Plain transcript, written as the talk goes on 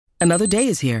Another day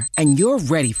is here, and you're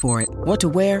ready for it. What to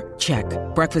wear? Check.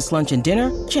 Breakfast, lunch, and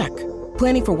dinner? Check.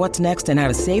 Planning for what's next and how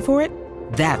to save for it?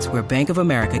 That's where Bank of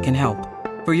America can help.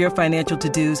 For your financial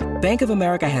to-dos, Bank of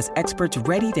America has experts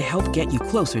ready to help get you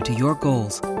closer to your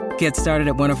goals. Get started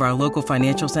at one of our local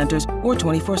financial centers or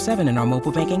 24/7 in our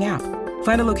mobile banking app.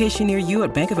 Find a location near you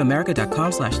at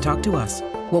bankofamerica.com/talktous.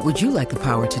 What would you like the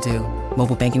power to do?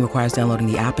 Mobile banking requires downloading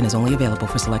the app and is only available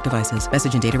for select devices.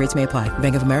 Message and data rates may apply.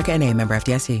 Bank of America N.A., member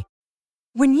FDIC.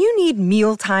 When you need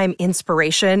mealtime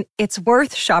inspiration, it's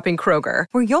worth shopping Kroger,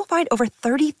 where you'll find over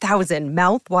 30,000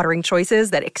 mouth-watering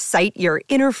choices that excite your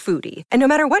inner foodie. And no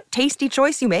matter what tasty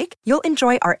choice you make, you'll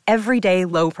enjoy our everyday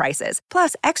low prices,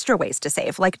 plus extra ways to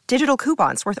save, like digital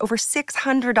coupons worth over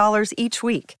 $600 each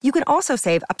week. You can also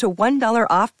save up to $1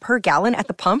 off per gallon at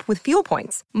the pump with fuel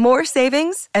points. More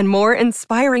savings and more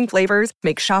inspiring flavors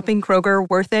make shopping Kroger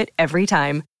worth it every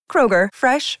time. Kroger,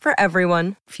 fresh for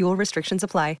everyone. Fuel restrictions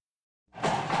apply.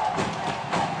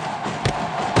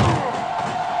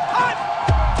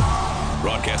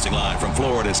 Broadcasting live from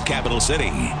Florida's capital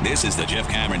city, this is the Jeff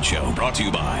Cameron Show, brought to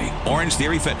you by Orange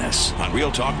Theory Fitness on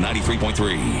Real Talk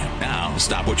 93.3. Now,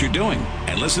 stop what you're doing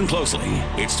and listen closely.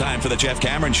 It's time for the Jeff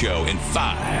Cameron Show in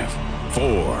 5,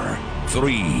 4,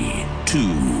 3,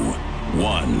 2,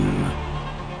 1.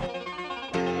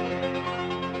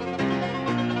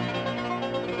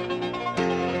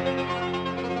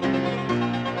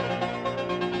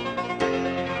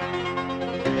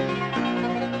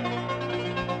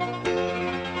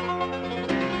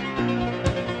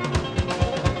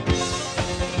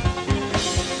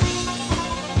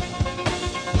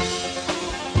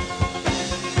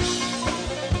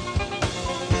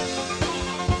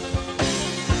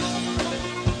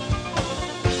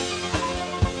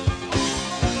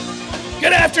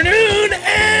 Good afternoon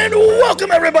and welcome,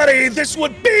 everybody. This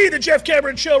would be the Jeff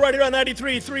Cameron Show right here on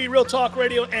 93.3 Real Talk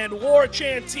Radio and War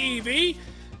Chant TV.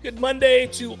 Good Monday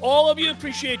to all of you.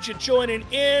 Appreciate you joining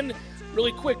in.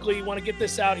 Really quickly, want to get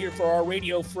this out here for our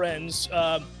radio friends.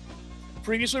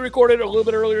 Previously recorded a little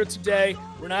bit earlier today.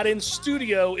 We're not in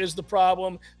studio is the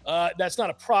problem. That's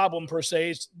not a problem per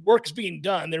se. Work's being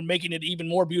done. They're making it even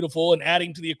more beautiful and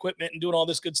adding to the equipment and doing all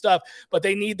this good stuff. But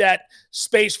they need that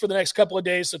space for the next couple of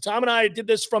days. So Tom and I did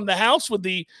this from the house with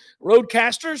the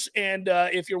Roadcasters. And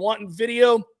if you're wanting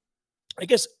video, I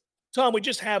guess, Tom, we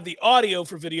just have the audio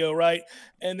for video, right?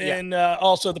 And then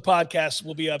also the podcast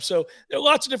will be up. So there are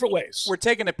lots of different ways. We're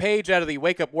taking a page out of the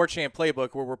Wake Up War Chant playbook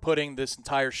where we're putting this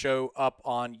entire show up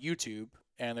on YouTube.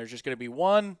 And there's just going to be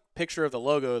one picture of the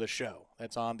logo of the show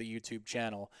that's on the YouTube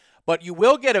channel. But you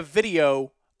will get a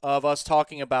video of us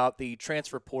talking about the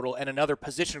transfer portal and another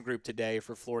position group today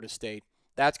for Florida State.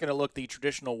 That's going to look the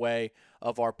traditional way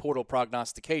of our portal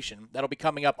prognostication. That'll be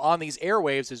coming up on these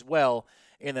airwaves as well.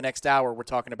 In the next hour, we're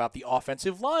talking about the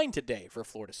offensive line today for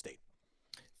Florida State.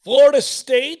 Florida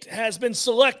State has been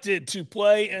selected to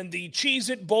play in the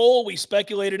CHEEZ-IT Bowl. We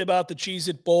speculated about the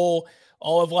CHEEZ-IT Bowl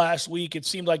all of last week. It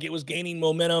seemed like it was gaining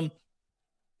momentum.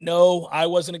 No, I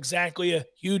wasn't exactly a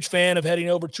huge fan of heading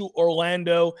over to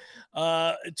Orlando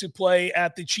to play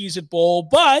at the CHEEZ-IT Bowl.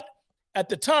 But at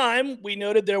the time, we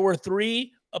noted there were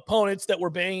three opponents that were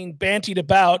being bantied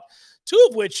about, two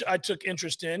of which I took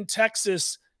interest in,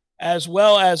 Texas as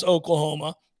well as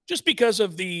Oklahoma, just because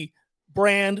of the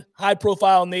brand,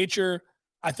 high-profile nature.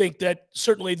 I think that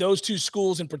certainly those two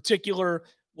schools in particular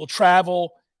will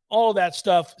travel. All of that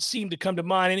stuff seemed to come to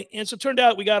mind. And so it turned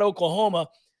out we got Oklahoma.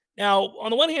 Now, on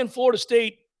the one hand, Florida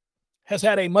State has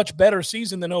had a much better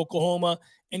season than Oklahoma,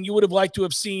 and you would have liked to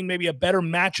have seen maybe a better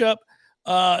matchup.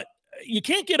 You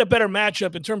can't get a better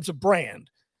matchup in terms of brand,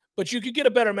 but you could get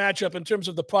a better matchup in terms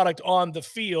of the product on the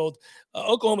field.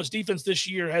 Oklahoma's defense this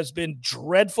year has been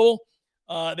dreadful.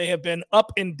 They have been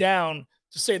up and down,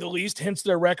 to say the least, hence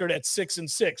their record at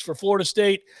 6-6. For Florida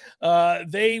State,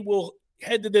 they will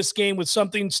head to this game with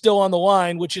something still on the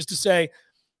line, which is to say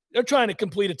they're trying to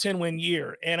complete a 10-win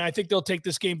year. And I think they'll take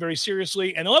this game very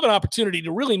seriously, and they'll have an opportunity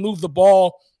to really move the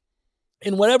ball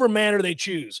in whatever manner they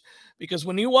choose. Because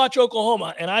when you watch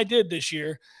Oklahoma, and I did this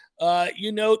year,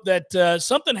 you note that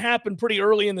something happened pretty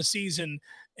early in the season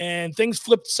and things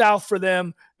flipped south for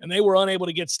them, and they were unable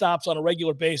to get stops on a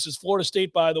regular basis. Florida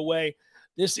State, by the way,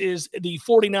 this is the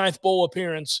 49th bowl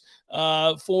appearance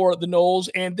for the Noles,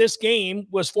 and this game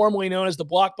was formerly known as the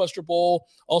Blockbuster Bowl,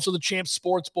 also the Champs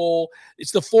Sports Bowl.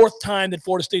 It's the fourth time that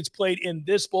Florida State's played in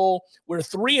this bowl. We're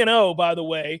 3-0, by the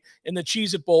way, in the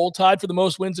CHEEZ-IT Bowl, tied for the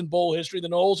most wins in bowl history. The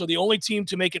Noles are the only team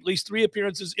to make at least 3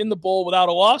 appearances in the bowl without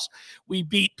a loss. We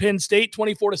beat Penn State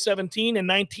 24-17 in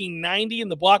 1990 in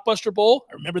the Blockbuster Bowl.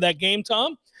 I remember that game,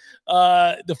 Tom.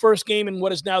 The first game in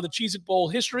what is now the CHEEZ-IT Bowl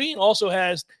history. Also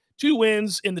has 2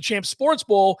 wins in the Champ Sports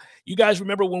Bowl. You guys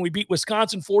remember when we beat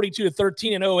Wisconsin 42-13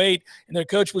 in 2008, and their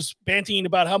coach was banting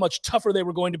about how much tougher they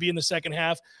were going to be in the second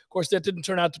half. Of course, that didn't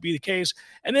turn out to be the case.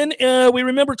 And then we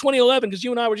remember 2011, because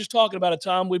you and I were just talking about it,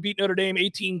 Tom. We beat Notre Dame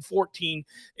 18-14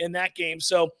 in that game.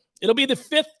 So it'll be the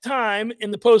 5th time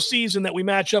in the postseason that we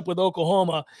match up with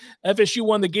Oklahoma. FSU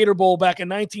won the Gator Bowl back in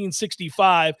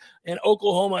 1965, and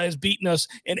Oklahoma has beaten us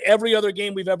in every other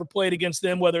game we've ever played against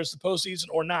them, whether it's the postseason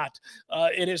or not.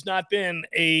 It has not been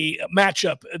a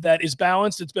matchup that is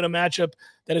balanced. It's been a matchup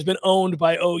that has been owned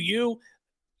by OU.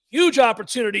 Huge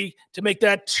opportunity to make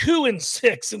that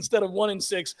 2-6 instead of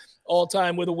 1-6 all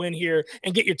time with a win here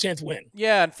and get your 10th win.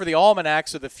 Yeah, and for the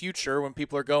almanacs of the future, when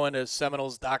people are going to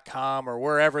Seminoles.com or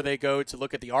wherever they go to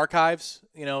look at the archives,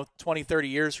 20, 30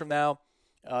 years from now,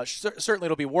 certainly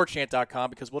it'll be warchant.com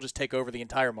because we'll just take over the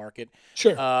entire market.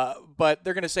 Sure. But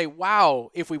they're going to say,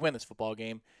 wow, if we win this football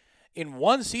game. In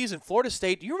one season, Florida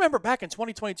State, do you remember back in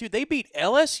 2022, they beat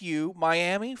LSU,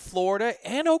 Miami, Florida,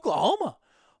 and Oklahoma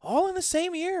all in the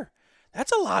same year.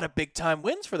 That's a lot of big-time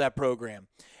wins for that program.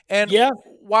 And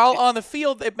while on the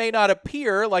field it may not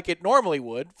appear like it normally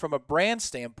would from a brand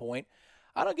standpoint,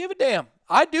 I don't give a damn.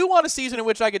 I do want a season in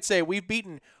which I could say we've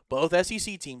beaten both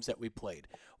SEC teams that we played.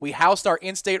 We housed our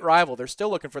in-state rival. They're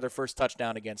still looking for their first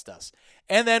touchdown against us.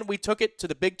 And then we took it to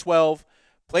the Big 12,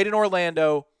 played in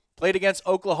Orlando, played against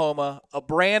Oklahoma, a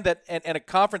brand that and a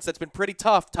conference that's been pretty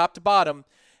tough top to bottom,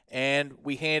 and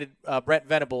we handed Brent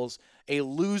Venables a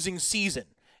losing season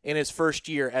in his first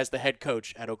year as the head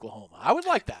coach at Oklahoma. I would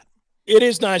like that. It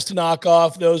is nice to knock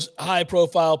off those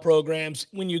high-profile programs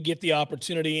when you get the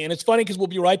opportunity. And it's funny because we'll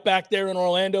be right back there in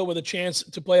Orlando with a chance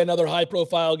to play another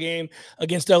high-profile game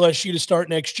against LSU to start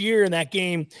next year. And that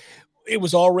game, it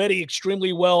was already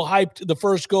extremely well hyped the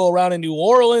first go-around in New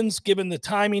Orleans, given the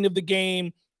timing of the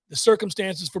game, the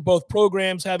circumstances for both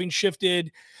programs having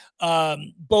shifted,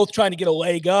 both trying to get a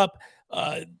leg up.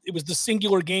 It was the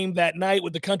singular game that night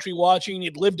with the country watching.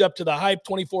 It lived up to the hype,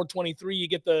 24-23. You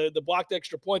get the blocked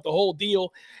extra point, the whole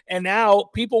deal. And now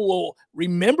people will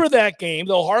remember that game.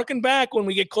 They'll harken back when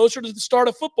we get closer to the start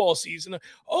of football season.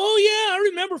 Oh, yeah, I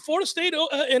remember Florida State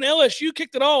and LSU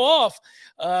kicked it all off.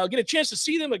 Get a chance to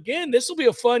see them again. This will be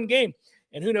a fun game.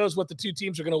 And who knows what the two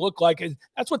teams are going to look like. And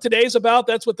that's what today's about.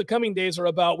 That's what the coming days are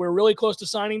about. We're really close to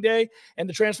signing day, and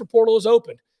the transfer portal is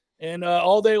open. And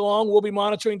all day long, we'll be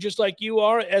monitoring just like you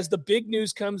are. As the big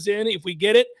news comes in, if we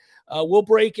get it, we'll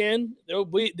break in. There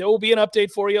will be an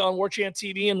update for you on Warchant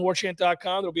TV and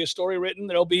warchant.com. There'll be a story written.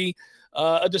 There'll be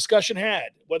a discussion had,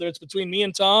 whether it's between me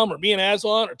and Tom or me and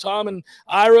Aslan or Tom and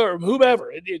Ira or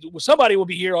whomever. Somebody will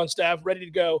be here on staff ready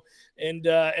to go and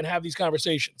have these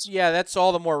conversations. Yeah, that's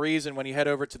all the more reason when you head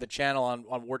over to the channel on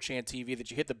Warchant TV that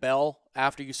you hit the bell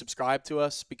after you subscribe to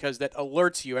us, because that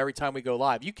alerts you every time we go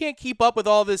live. You can't keep up with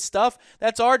all this stuff.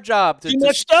 That's our job. Too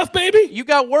much stuff, baby. You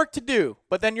got work to do,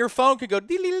 but then your phone could go,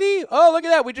 dee-lee-lee. Oh, look at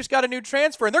that. We just got a new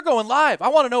transfer, and they're going live. I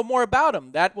want to know more about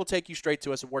them. That will take you straight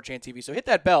to us at Warchant TV. So hit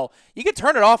that bell. You can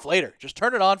turn it off later. Just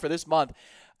turn it on for this month.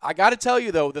 I got to tell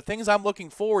you, though, the things I'm looking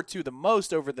forward to the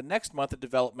most over the next month of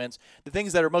developments, the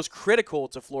things that are most critical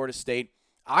to Florida State,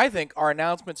 I think, are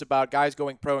announcements about guys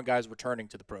going pro and guys returning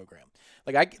to the program.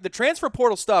 The transfer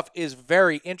portal stuff is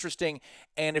very interesting,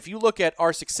 and if you look at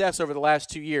our success over the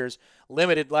last 2 years,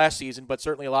 limited last season, but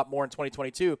certainly a lot more in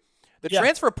 2022, the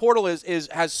transfer portal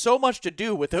has so much to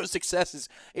do with those successes,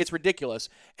 it's ridiculous.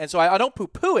 And so I don't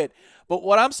poo-poo it, but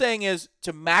what I'm saying is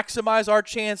to maximize our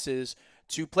chances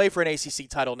to play for an ACC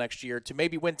title next year, to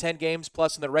maybe win 10 games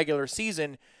plus in the regular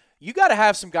season, you got to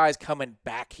have some guys coming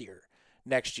back here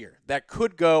next year that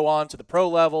could go on to the pro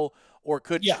level or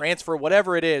could transfer,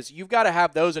 whatever it is. You've got to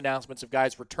have those announcements of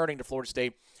guys returning to Florida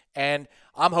State. And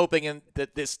I'm hoping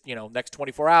that this, next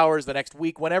 24 hours, the next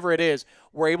week, whenever it is,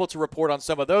 we're able to report on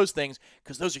some of those things,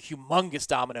 because those are humongous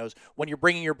dominoes when you're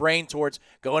bringing your brain towards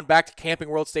going back to Camping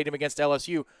World Stadium against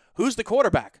LSU. Who's the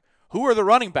quarterback? Who are the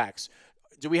running backs?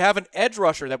 Do we have an edge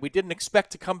rusher that we didn't expect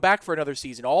to come back for another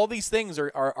season? All these things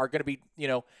are going to be,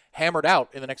 hammered out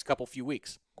in the next few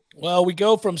weeks. Well, we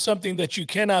go from something that you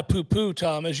cannot poo-poo,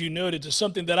 Tom, as you noted, to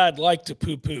something that I'd like to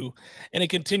poo-poo, and it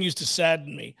continues to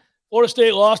sadden me. Florida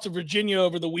State lost to Virginia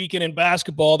over the weekend in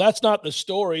basketball. That's not the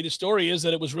story. The story is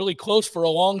that it was really close for a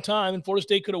long time, and Florida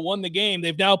State could have won the game.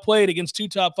 They've now played against 2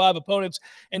 top 5 opponents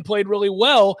and played really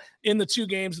well in the 2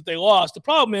 games that they lost. The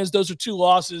problem is those are 2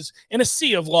 losses in a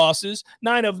sea of losses,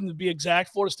 9 of them to be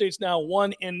exact. Florida State's now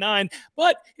 1-9,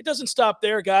 but it doesn't stop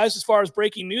there, guys, as far as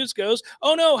breaking news goes.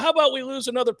 Oh, no, how about we lose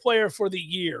another player for the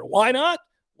year? Why not?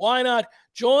 Why not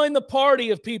join the party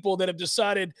of people that have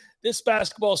decided this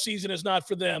basketball season is not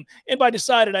for them? And by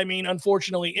decided, I mean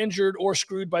unfortunately injured or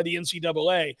screwed by the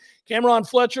NCAA. Cameron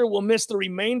Fletcher will miss the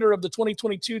remainder of the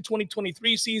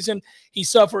 2022-2023 season. He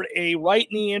suffered a right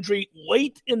knee injury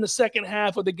late in the second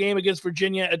half of the game against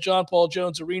Virginia at John Paul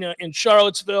Jones Arena in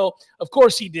Charlottesville. Of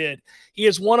course he did. He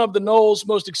is one of the Noles'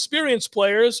 most experienced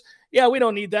players. Yeah, we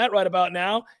don't need that right about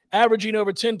now. Averaging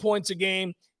over 10 points a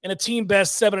game and a team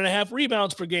best 7.5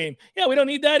 rebounds per game. Yeah, we don't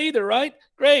need that either, right?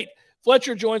 Great.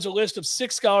 Fletcher joins a list of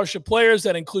 6 scholarship players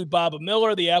that include Bob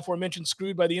Miller, the aforementioned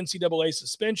screwed by the NCAA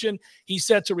suspension. He's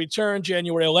set to return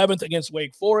January 11th against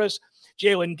Wake Forest.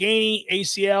 Jalen Gainey,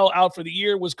 ACL, out for the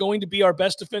year, was going to be our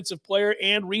best defensive player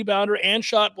and rebounder and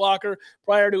shot blocker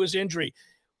prior to his injury.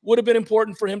 Would have been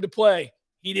important for him to play.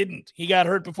 He didn't. He got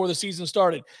hurt before the season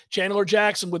started. Chandler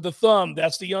Jackson with the thumb.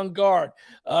 That's the young guard.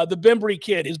 The Bembry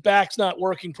kid, his back's not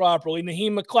working properly.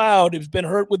 Naheem McLeod has been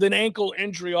hurt with an ankle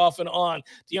injury off and on.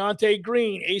 Deontay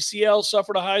Green, ACL,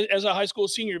 suffered as a high school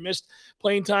senior, missed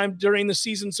playing time during the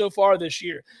season so far this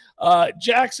year.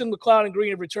 Jackson, McLeod, and Green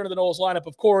have returned to the Noles lineup,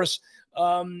 of course.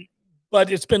 But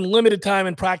it's been limited time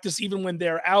in practice even when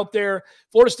they're out there.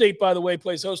 Florida State, by the way,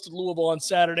 plays host to Louisville on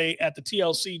Saturday at the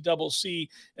TLC Double C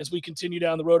as we continue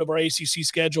down the road of our ACC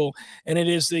schedule. And it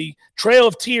is the trail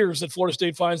of tears that Florida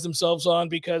State finds themselves on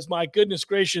because, my goodness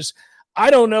gracious,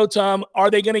 I don't know, Tom, are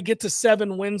they going to get to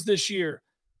 7 wins this year?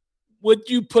 Would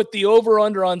you put the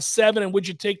over-under on 7, and would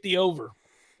you take the over?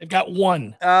 They've got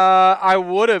 1. I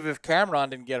would have if Cameron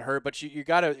didn't get hurt, but you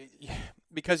got to –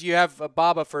 because you have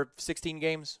Baba for 16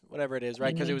 games, whatever it is,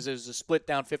 right? Because it was a split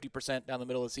down 50% down the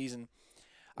middle of the season.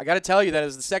 I got to tell you that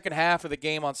as the second half of the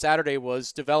game on Saturday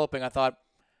was developing, I thought,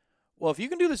 well, if you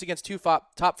can do this against 2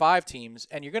 top 5 teams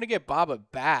and you're going to get Baba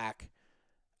back,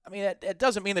 I mean, it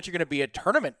doesn't mean that you're going to be a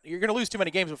tournament. You're going to lose too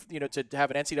many games, to have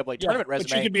an NCAA tournament resume.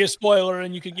 But you could be a spoiler,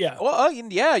 and you could, Well,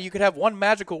 yeah, you could have one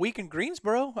magical week in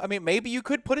Greensboro. I mean, maybe you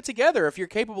could put it together if you're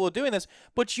capable of doing this,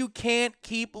 but you can't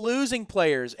keep losing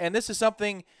players. And this is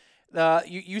something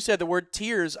you said the word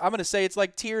tears. I'm going to say it's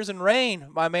like tears and rain,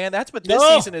 my man. That's what this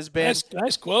season has been.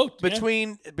 Nice quote.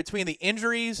 Between the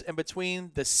injuries and between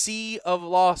the sea of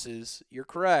losses, you're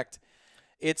correct.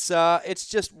 It's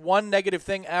just one negative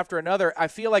thing after another. I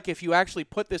feel like if you actually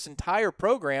put this entire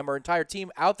program or entire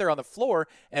team out there on the floor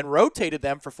and rotated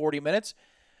them for 40 minutes,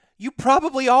 you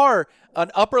probably are an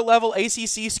upper-level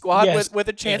ACC squad with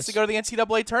a chance to go to the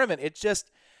NCAA tournament.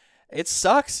 It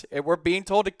sucks. We're being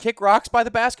told to kick rocks by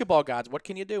the basketball gods. What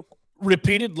can you do?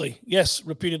 Repeatedly. Yes,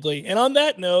 repeatedly. And on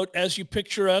that note, as you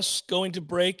picture us going to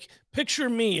break, picture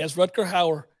me as Rutger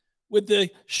Hauer with the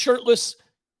shirtless,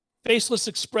 faceless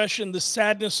expression, the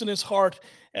sadness in his heart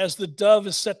as the dove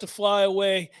is set to fly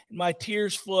away and my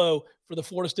tears flow for the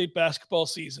Florida State basketball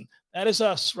season. That is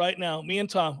us right now, me and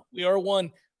Tom. We are one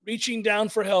reaching down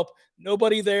for help.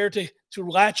 Nobody there to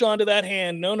latch onto that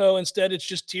hand. No. Instead, it's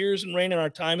just tears and rain, and our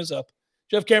time is up.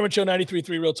 Jeff Cameron Show, 93.3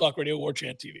 Real Talk Radio, War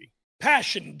Chant TV.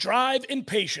 Passion, drive, and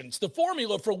patience. The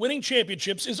formula for winning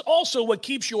championships is also what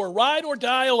keeps your ride or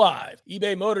die alive.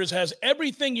 eBay Motors has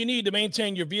everything you need to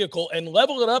maintain your vehicle and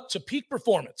level it up to peak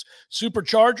performance.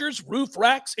 Superchargers, roof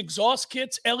racks, exhaust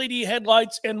kits, LED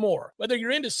headlights, and more. Whether you're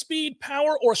into speed,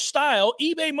 power, or style,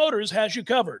 eBay Motors has you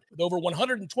covered. With over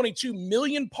 122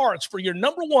 million parts for your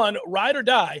number one ride or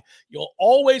die, you'll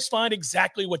always find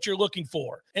exactly what you're looking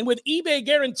for. And with eBay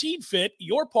Guaranteed Fit,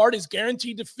 your part is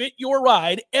guaranteed to fit your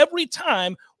ride every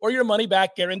time or your money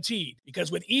back guaranteed.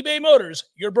 Because with eBay Motors,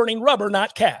 you're burning rubber,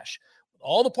 not cash. With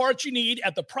all the parts you need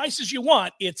at the prices you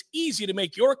want, it's easy to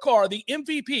make your car the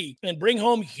MVP and bring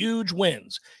home huge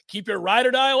wins. Keep your ride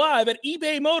or die alive at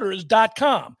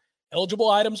ebaymotors.com. Eligible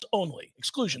items only.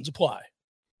 Exclusions apply.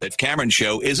 The Cameron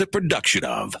Show is a production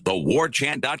of the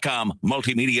WarChant.com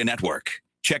Multimedia Network.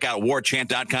 Check out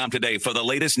warchant.com today for the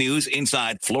latest news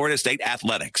inside Florida State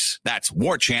athletics. That's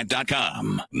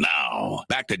warchant.com. Now,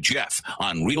 back to Jeff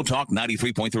on Real Talk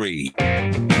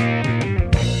 93.3.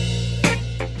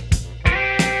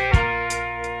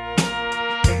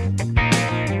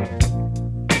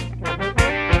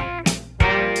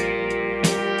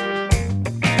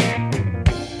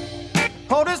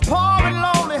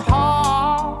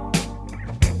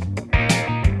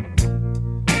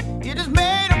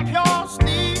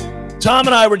 Tom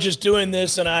and I were just doing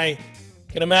this, and I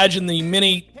can imagine the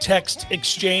many text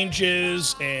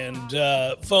exchanges and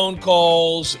phone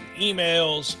calls and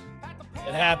emails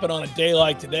that happen on a day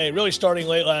like today, really starting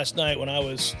late last night when I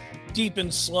was deep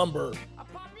in slumber.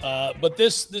 But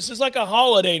this is like a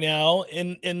holiday now,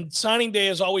 and signing day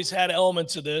has always had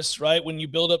elements of this, right? When you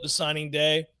build up the signing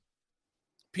day,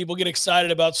 people get excited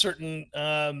about certain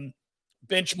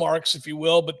benchmarks, if you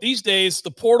will. But these days,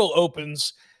 the portal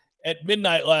opens at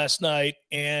midnight last night,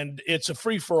 and it's a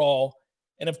free-for-all.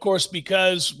 And, of course,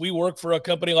 because we work for a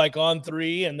company like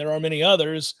On3 and there are many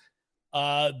others,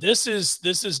 this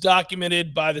is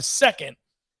documented by the second.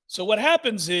 So what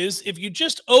happens is if you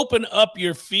just open up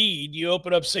your feed, you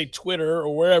open up, say, Twitter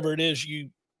or wherever it is you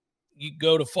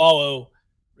go to follow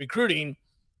recruiting,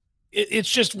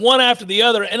 it's just one after the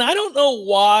other. And I don't know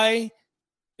why.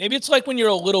 Maybe it's like when you're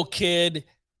a little kid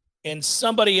and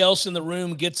somebody else in the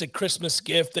room gets a Christmas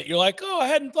gift that you're like, oh, I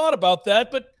hadn't thought about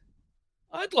that, but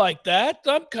I'd like that.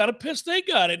 I'm kind of pissed they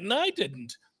got it and I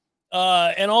didn't.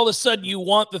 And all of a sudden you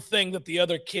want the thing that the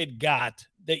other kid got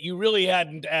that you really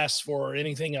hadn't asked for or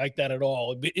anything like that at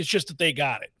all. It's just that they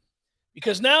got it.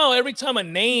 Because now every time a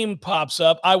name pops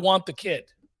up, I want the kid.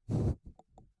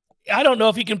 I don't know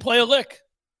if he can play a lick.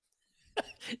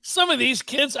 Some of these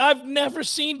kids I've never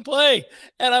seen play.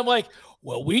 And I'm like,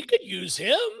 well, we could use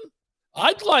him.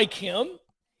 I'd like him.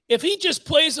 If he just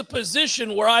plays a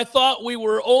position where I thought we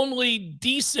were only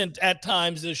decent at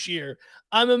times this year,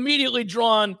 I'm immediately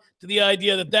drawn to the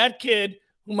idea that that kid,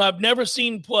 whom I've never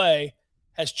seen play,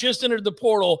 has just entered the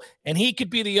portal, and he could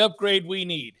be the upgrade we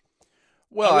need.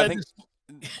 Well, I think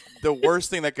the worst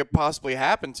thing that could possibly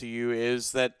happen to you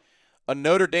is that a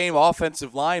Notre Dame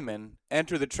offensive lineman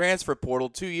entered the transfer portal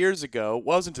 2 years ago,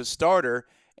 wasn't a starter,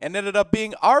 and ended up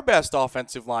being our best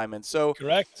offensive lineman. So,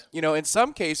 correct. In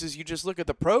some cases, you just look at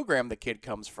the program the kid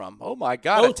comes from. Oh, my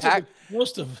God,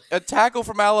 a tackle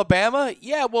from Alabama?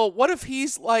 Yeah, well, what if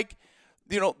he's like,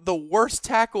 the worst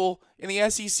tackle in the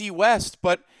SEC West,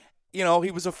 but,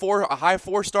 he was a high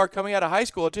four-star coming out of high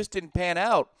school. It just didn't pan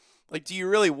out. Like, do you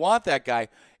really want that guy?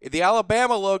 The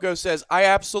Alabama logo says, I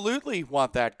absolutely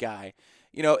want that guy.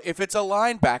 If it's a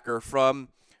linebacker from,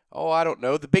 I don't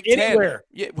know, the Big Anywhere.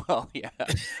 10. Yeah, well, yeah.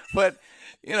 But,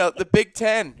 the Big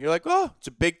 10. You're like, oh, it's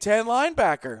a Big 10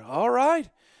 linebacker. All right.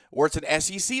 Or it's an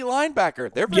SEC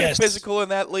linebacker. They're very physical in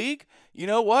that league. You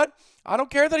know what? I don't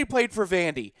care that he played for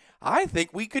Vandy. I think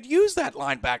we could use that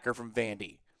linebacker from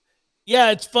Vandy.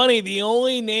 Yeah, it's funny. The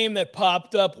only name that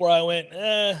popped up where I went,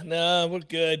 no, we're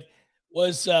good,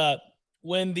 was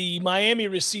when the Miami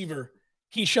receiver,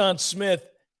 Keyshawn Smith,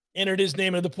 entered his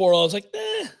name into the portal. I was like,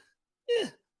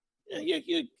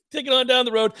 you take it on down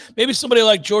the road. Maybe somebody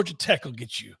like Georgia Tech will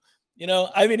get you.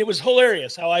 It was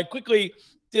hilarious how I quickly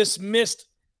dismissed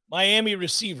Miami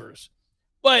receivers.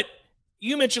 But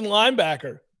you mentioned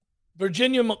linebacker.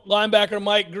 Virginia linebacker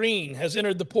Mike Green has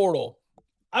entered the portal.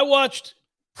 I watched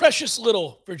precious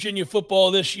little Virginia football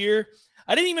this year.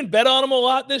 I didn't even bet on them a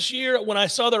lot this year. When I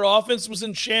saw their offense was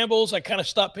in shambles, I kind of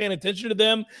stopped paying attention to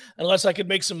them unless I could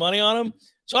make some money on them.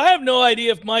 So I have no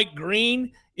idea if Mike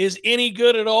Green is any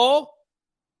good at all,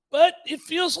 but it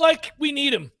feels like we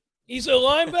need him. He's a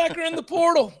linebacker in the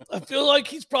portal. I feel like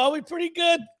he's probably pretty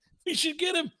good. We should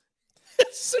get him.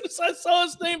 As soon as I saw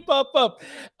his name pop up,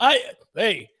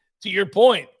 to your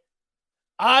point,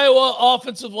 Iowa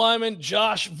offensive lineman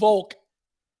Josh Volk.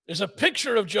 There's a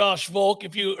picture of Josh Volk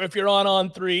if you're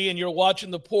on 3 and you're watching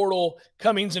the portal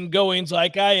comings and goings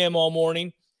like I am all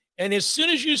morning. And as soon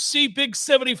as you see Big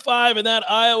 75 in that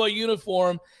Iowa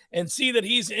uniform and see that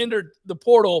he's entered the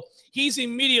portal, he's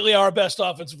immediately our best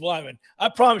offensive lineman. I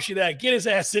promise you that. Get his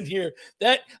ass in here.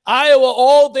 That Iowa,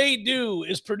 all they do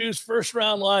is produce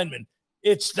first-round linemen.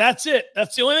 That's it.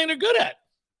 That's the only thing they're good at.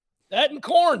 That and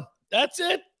corn. That's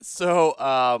it. So,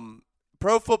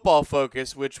 Pro Football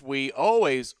Focus, which we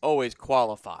always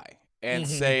qualify and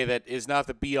say that is not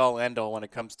the be-all, end-all when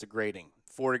it comes to grading.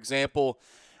 For example,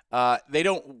 they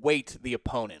don't weight the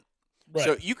opponent. Right.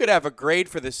 So you could have a grade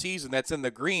for the season that's in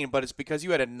the green, but it's because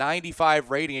you had a 95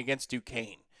 rating against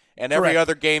Duquesne. And every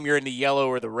other game you're in the yellow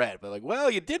or the red. But like, well,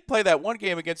 you did play that one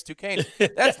game against Duquesne.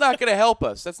 That's not going to help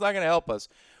us.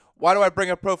 Why do I bring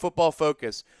up Pro Football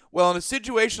Focus? Well, in a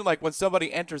situation like when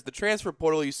somebody enters the transfer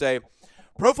portal, you say,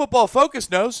 Pro Football Focus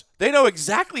knows. They know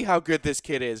exactly how good this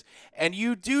kid is. And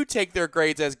you do take their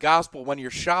grades as gospel when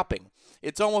you're shopping.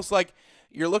 It's almost like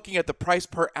you're looking at the price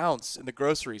per ounce in the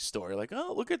grocery store. You're like,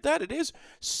 oh, look at that. It is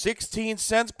 16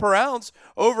 cents per ounce.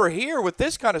 Over here with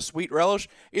this kind of sweet relish,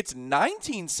 it's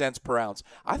 19 cents per ounce.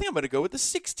 I think I'm going to go with the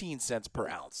 16 cents per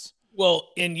ounce. Well,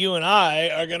 and you and I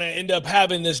are going to end up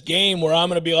having this game where I'm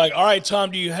going to be like, all right,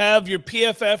 Tom, do you have your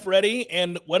PFF ready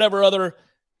and whatever other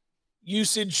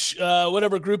usage,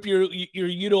 whatever group you're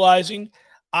utilizing?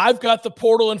 I've got the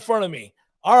portal in front of me.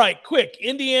 All right, quick.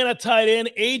 Indiana tight end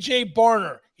A.J.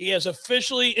 Barner. He has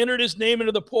officially entered his name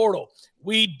into the portal.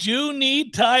 We do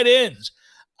need tight ends.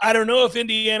 I don't know if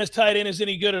Indiana's tight end is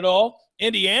any good at all.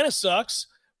 Indiana sucks,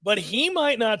 but he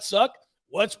might not suck.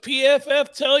 What's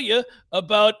PFF tell you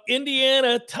about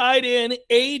Indiana tight end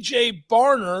A.J.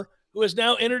 Barner, who has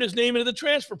now entered his name into the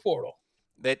transfer portal?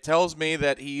 That tells me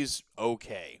that he's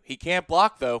okay. He can't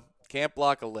block, though. Can't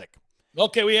block a lick.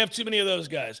 Okay, we have too many of those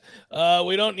guys.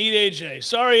 We don't need AJ.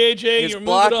 Sorry, AJ, you're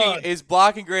moving on. His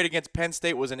blocking grade against Penn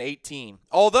State was an 18.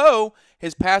 Although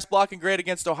his pass blocking grade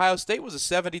against Ohio State was a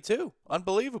 72.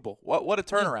 Unbelievable. What a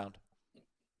turnaround.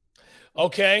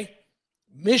 Okay.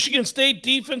 Michigan State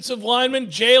defensive lineman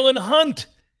Jalen Hunt.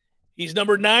 He's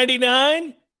number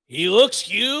 99. He looks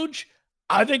huge.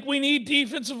 I think we need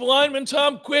defensive lineman.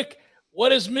 Tom, quick. What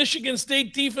does Michigan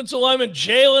State defensive lineman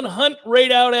Jalen Hunt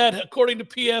rate out at, according to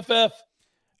PFF?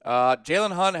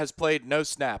 Jalen Hunt has played no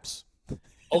snaps.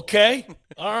 Okay.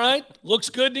 All right. Looks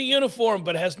good in the uniform,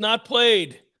 but has not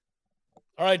played.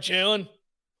 All right, Jalen.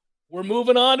 We're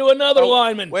moving on to another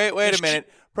lineman. Wait a minute.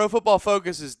 Pro Football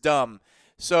Focus is dumb.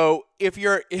 So if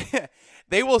you're –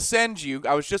 they will send you –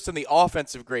 I was just in the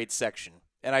offensive grade section.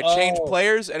 And I changed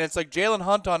players, and it's like Jalen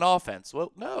Hunt on offense.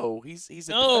 Well, no, he's a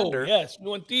defender. Yes, we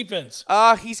want defense.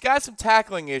 He's got some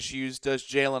tackling issues, does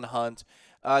Jalen Hunt.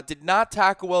 Did not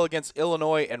tackle well against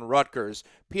Illinois and Rutgers.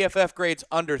 PFF grades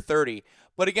under 30.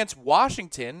 But against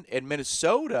Washington and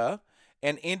Minnesota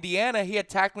and Indiana, he had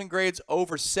tackling grades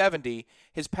over 70.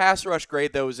 His pass rush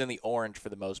grade, though, was in the orange for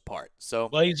the most part. So,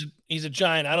 well, he's a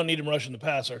giant. I don't need him rushing the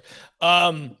passer.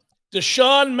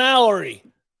 Deshaun Mallory.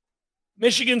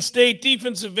 Michigan State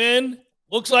defensive end,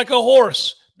 looks like a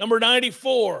horse, number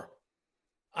 94.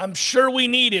 I'm sure we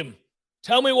need him.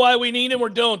 Tell me why we need him or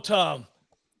don't, Tom.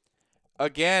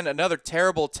 Again, another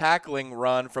terrible tackling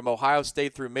run from Ohio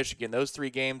State through Michigan. Those 3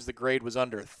 games, the grade was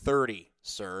under 30,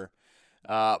 sir.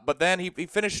 But then he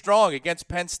finished strong against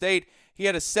Penn State. He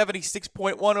had a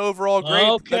 76.1 overall grade.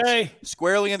 Okay. That's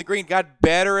squarely in the green. Got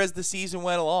better as the season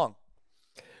went along.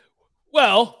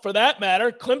 Well, for that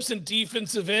matter, Clemson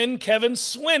defensive end Kevin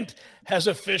Swint has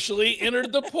officially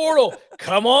entered the portal.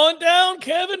 Come on down,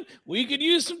 Kevin. We could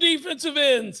use some defensive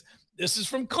ends. This is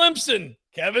from Clemson.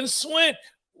 Kevin Swint.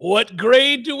 What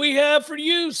grade do we have for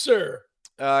you, sir?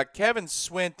 Kevin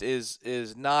Swint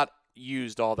is not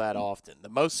used all that often. The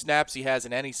most snaps he has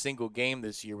in any single game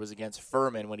this year was against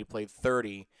Furman when he played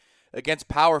 30. Against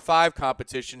Power 5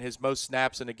 competition, his most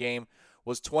snaps in a game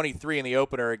was 23 in the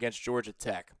opener against Georgia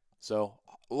Tech. So,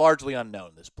 largely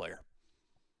unknown, this player.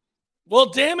 Well,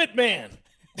 damn it, man.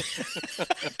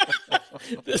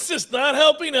 This is not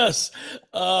helping us.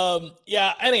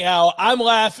 Anyhow, I'm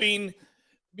laughing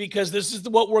because this is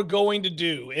what we're going to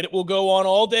do. It will go on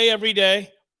all day, every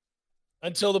day,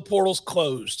 until the portal's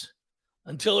closed.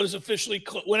 Until it is officially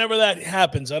whenever that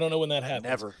happens. I don't know when that happens.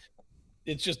 Never.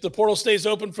 It's just the portal stays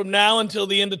open from now until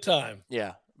the end of time.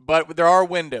 Yeah. But there are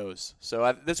windows.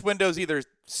 So this window is either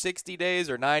 60 days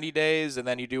or 90 days, and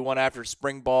then you do one after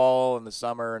spring ball in the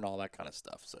summer and all that kind of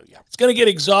stuff. So, yeah. It's going to get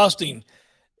exhausting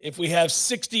if we have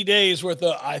 60 days worth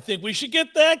of, I think we should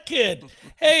get that kid.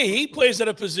 Hey, he plays at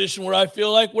a position where I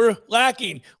feel like we're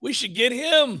lacking. We should get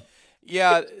him.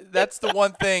 Yeah, that's the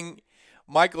one thing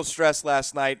Michael stressed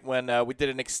last night when we did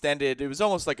an extended, it was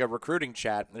almost like a recruiting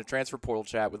chat, a transfer portal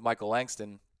chat with Michael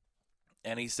Langston.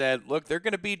 And he said, look, they're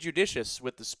going to be judicious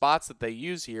with the spots that they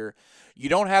use here. You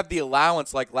don't have the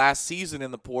allowance like last season in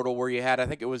the portal where you had, I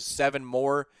think it was 7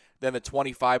 more than the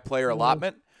 25-player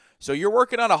allotment. So you're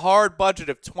working on a hard budget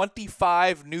of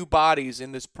 25 new bodies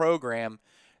in this program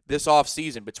this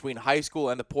offseason between high school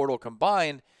and the portal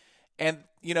combined. And,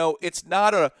 it's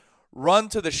not a run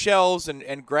to the shelves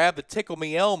and grab the Tickle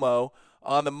Me Elmo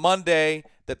on the Monday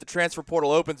that the transfer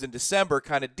portal opens in December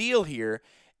kind of deal here.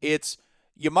 It's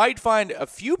you might find a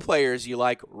few players you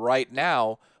like right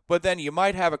now, but then you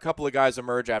might have a couple of guys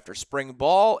emerge after spring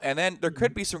ball, and then there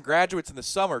could be some graduates in the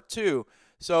summer too.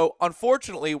 So,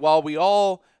 unfortunately, while we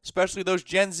all, especially those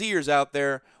Gen Zers out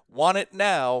there, want it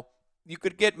now, you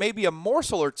could get maybe a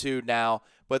morsel or two now,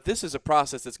 but this is a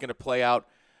process that's going to play out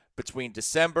between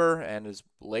December and as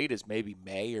late as maybe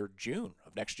May or June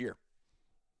of next year.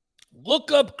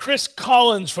 Look up Chris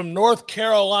Collins from North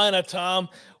Carolina, Tom.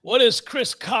 What is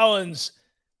Chris Collins'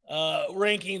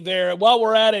 ranking there? While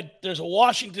we're at it, there's a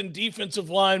Washington defensive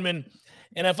lineman,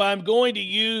 and if I'm going to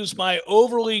use my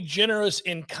overly generous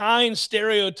and kind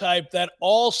stereotype that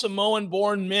all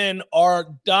Samoan-born men are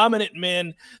dominant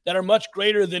men that are much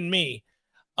greater than me,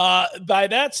 by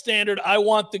that standard, I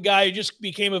want the guy who just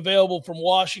became available from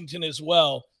Washington as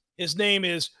well. His name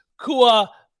is Kua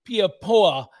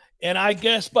Piapoa, and I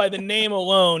guess by the name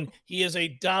alone, he is a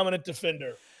dominant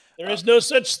defender. There is no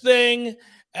such thing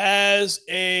as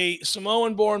a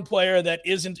Samoan-born player that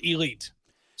isn't elite.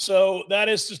 So that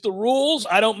is just the rules.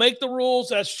 I don't make the rules.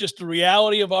 That's just the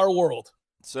reality of our world.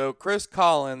 So Chris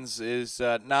Collins is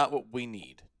not what we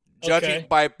need. Judging Okay.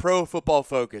 by Pro Football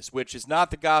Focus, which is not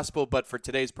the gospel, but for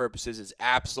today's purposes is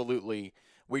absolutely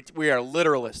we are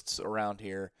literalists around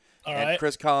here. All And right.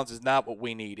 Chris Collins is not what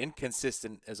we need.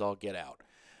 Inconsistent as all get out.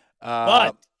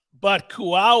 But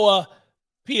Kuawa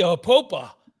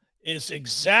Piopopa is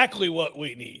exactly what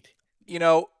we need. You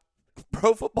know,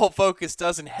 Pro Football Focus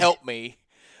doesn't help me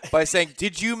by saying,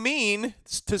 did you mean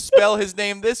to spell his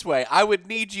name this way? I would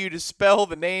need you to spell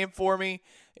the name for me.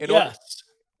 Yes.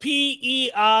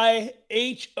 Peihopa.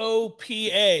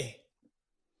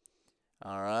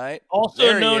 All right. Also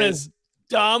There he known is. as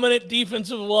dominant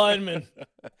defensive lineman.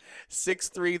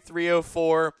 6'3",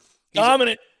 304.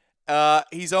 Dominant.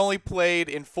 He's only played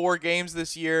in 4 games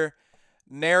this year.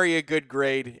 Nary a good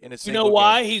grade in a You single know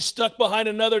why? game. He's stuck behind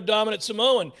another dominant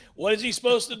Samoan. What is he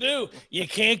supposed to do? You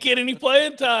can't get any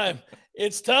playing time.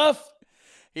 It's tough.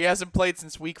 He hasn't played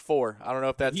since week 4. I don't know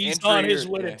if that's He's injury on his or,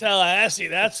 way yeah. to Tallahassee.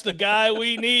 That's the guy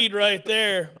we need right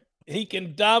there. He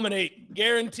can dominate,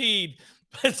 guaranteed.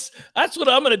 That's what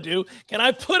I'm going to do. Can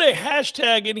I put a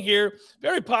hashtag in here?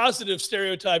 Very positive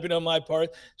stereotyping on my part.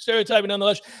 Stereotyping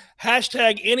nonetheless.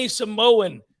 Hashtag any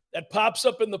Samoan that pops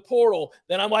up in the portal.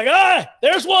 Then I'm like,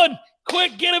 there's one.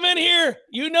 Quick, get him in here.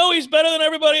 You know he's better than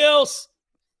everybody else.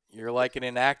 You're like an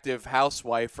inactive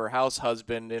housewife or house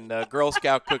husband in Girl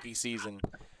Scout cookie season.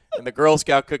 In the Girl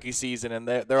Scout cookie season, and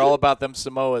they're all about them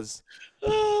Samoas.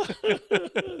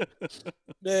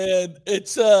 Man,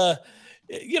 it's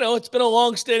it's been a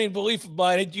long-standing belief of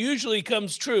mine. It usually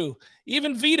comes true.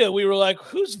 Even Vita, we were like,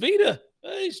 who's Vita?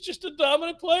 He's just a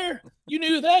dominant player. You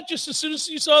knew that just as soon as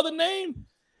you saw the name.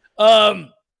 All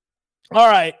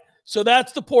right. So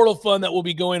that's the portal fund that will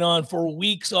be going on for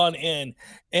weeks on end.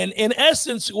 And in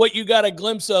essence, what you got a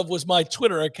glimpse of was my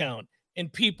Twitter account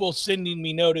and people sending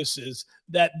me notices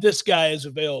that this guy is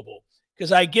available.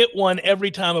 Because I get one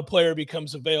every time a player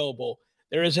becomes available.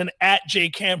 There is an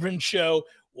 @JCameron show.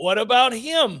 What about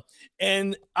him?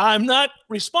 And I'm not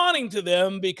responding to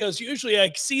them because usually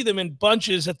I see them in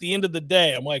bunches at the end of the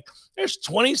day. I'm like, there's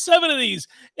 27 of these,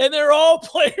 and they're all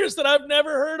players that I've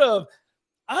never heard of.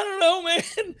 I don't know,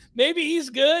 man. Maybe he's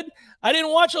good. I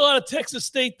didn't watch a lot of Texas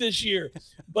State this year,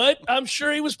 but I'm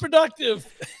sure he was productive.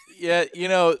 Yeah,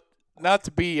 not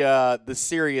to be the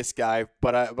serious guy,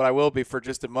 but I will be for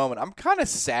just a moment. I'm kind of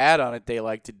sad on a day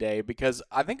like today because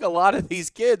I think a lot of these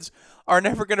kids are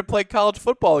never going to play college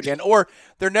football again, or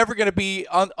they're never going to be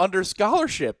under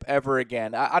scholarship ever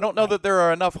again. I don't know that there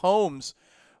are enough homes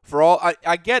for all.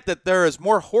 I get that there is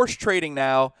more horse trading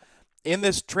now in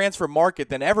this transfer market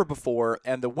than ever before,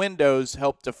 and the windows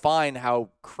help define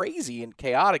how crazy and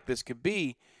chaotic this could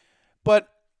be. But,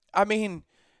 I mean,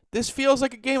 this feels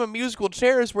like a game of musical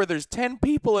chairs where there's 10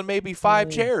 people and maybe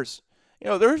 5 chairs.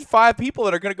 There's 5 people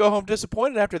that are going to go home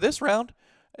disappointed after this round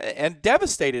and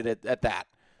devastated at that.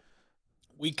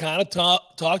 We kind of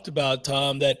talked about,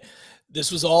 Tom, that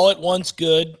this was all at once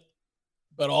good,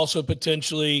 but also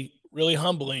potentially really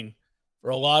humbling for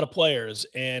a lot of players.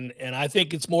 And I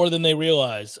think it's more than they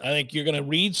realize. I think you're going to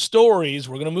read stories.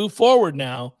 We're going to move forward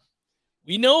now.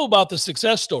 We know about the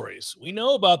success stories. We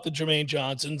know about the Jermaine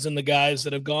Johnsons and the guys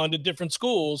that have gone to different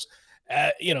schools.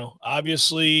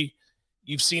 Obviously,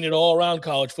 you've seen it all around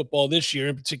college football this year,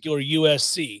 in particular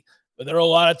USC. But there are a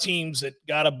lot of teams that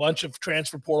got a bunch of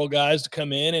transfer portal guys to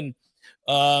come in,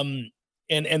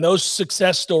 and those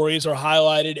success stories are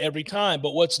highlighted every time.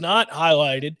 But what's not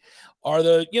highlighted are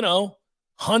the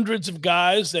hundreds of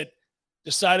guys that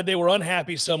decided they were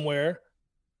unhappy somewhere,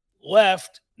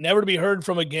 left, never to be heard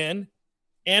from again,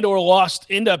 and or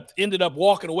ended up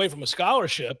walking away from a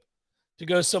scholarship to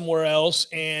go somewhere else,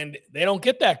 and they don't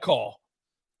get that call.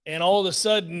 And all of a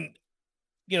sudden,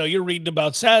 you're reading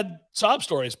about sad sob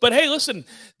stories. But hey, listen,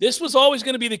 this was always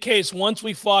going to be the case once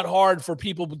we fought hard for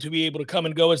people to be able to come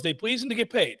and go as they please and to get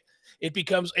paid. It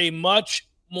becomes a much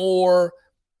more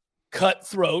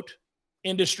cutthroat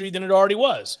industry than it already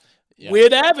was. Yeah.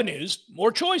 With avenues,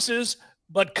 more choices,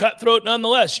 but cutthroat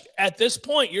nonetheless. At this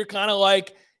point, you're kind of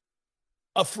like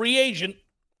a free agent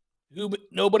who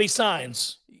nobody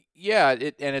signs. Yeah,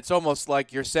 and it's almost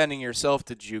like you're sending yourself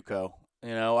to JUCO.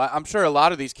 I'm sure a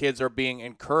lot of these kids are being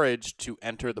encouraged to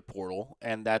enter the portal,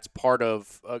 and that's part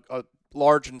of a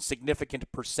large and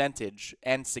significant percentage,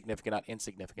 and significant, not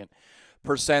insignificant,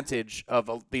 percentage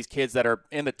of these kids that are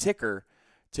in the ticker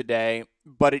today.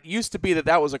 But it used to be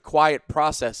that was a quiet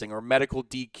processing or medical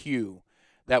DQ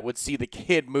that would see the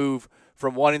kid move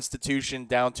from one institution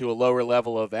down to a lower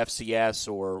level of FCS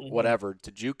or whatever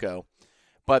to JUCO.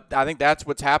 But I think that's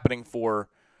what's happening for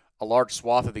a large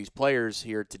swath of these players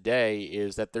here today,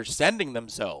 is that they're sending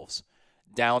themselves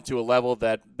down to a level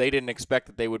that they didn't expect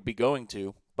that they would be going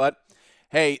to. But,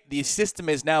 hey, the system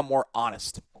is now more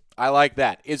honest. I like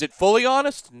that. Is it fully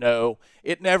honest? No,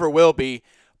 it never will be.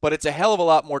 But it's a hell of a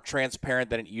lot more transparent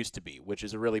than it used to be, which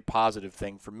is a really positive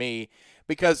thing for me.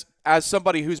 Because as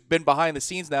somebody who's been behind the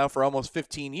scenes now for almost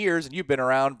 15 years, and you've been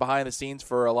around behind the scenes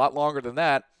for a lot longer than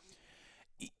that,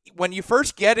 when you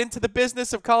first get into the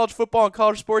business of college football and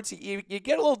college sports, you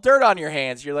get a little dirt on your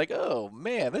hands. You're like, oh,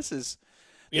 man, this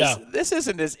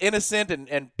isn't as innocent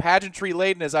and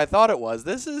pageantry-laden as I thought it was.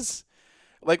 This is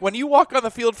like when you walk on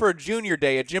the field for a junior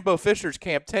day at Jimbo Fisher's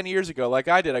camp 10 years ago like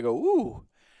I did, I go, ooh,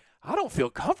 I don't feel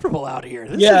comfortable out here.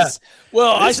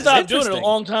 I stopped doing it a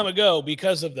long time ago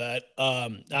because of that.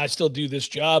 I still do this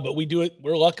job, but we do it.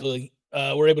 We're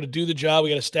we're able to do the job.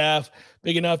 We got a staff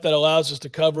big enough that allows us to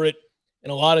cover it in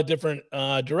a lot of different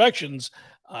directions.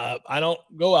 I don't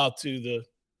go out to the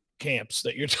camps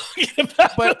that you're talking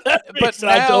about. But now,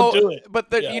 I don't do it.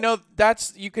 But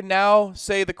you can now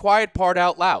say the quiet part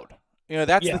out loud.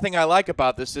 That's the thing I like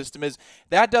about this system is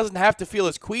that doesn't have to feel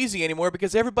as queasy anymore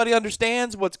because everybody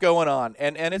understands what's going on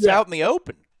and it's out in the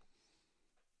open.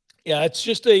 Yeah, it's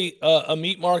just a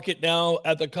meat market now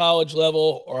at the college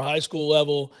level or high school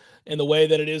level in the way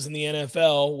that it is in the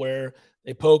NFL, where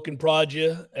they poke and prod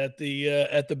you at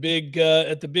the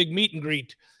big meet and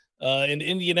greet in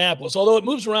Indianapolis. Although it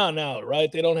moves around now,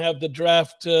 right? They don't have the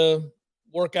draft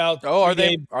workout. Oh,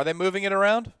 are they moving it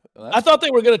around? I thought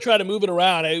they were going to try to move it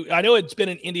around. I know it's been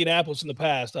in Indianapolis in the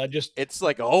past. It's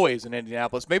like always in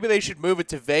Indianapolis. Maybe they should move it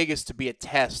to Vegas to be a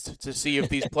test to see if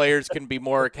these players can be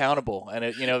more accountable and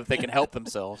if they can help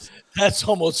themselves. That's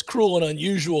almost cruel and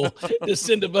unusual to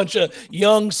send a bunch of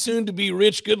young, soon-to-be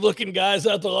rich, good-looking guys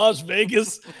out to Las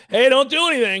Vegas. Hey, don't do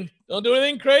anything. Don't do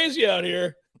anything crazy out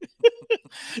here.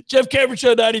 Jeff Cameron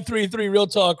Show, 93.3 Real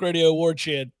Talk Radio, War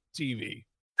Chant TV.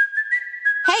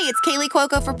 Hey, it's Kaylee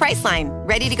Cuoco for Priceline.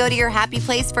 Ready to go to your happy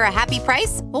place for a happy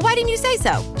price? Well, why didn't you say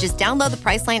so? Just download the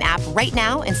Priceline app right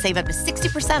now and save up to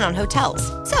 60% on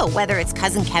hotels. So whether it's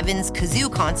Cousin Kevin's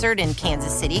Kazoo Concert in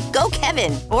Kansas City, go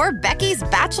Kevin, or Becky's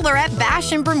Bachelorette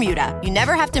Bash in Bermuda, you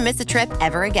never have to miss a trip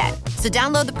ever again. So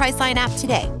download the Priceline app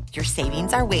today. Your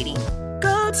savings are waiting.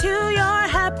 Go to your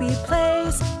happy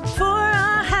place for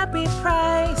a happy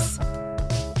price.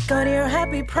 Go to your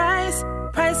happy price,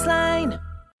 Priceline.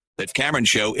 The Cameron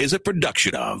Show is a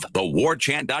production of the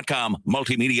WarChant.com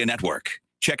Multimedia Network.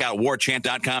 Check out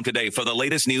WarChant.com today for the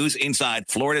latest news inside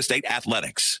Florida State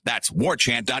athletics. That's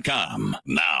WarChant.com.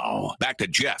 Now, back to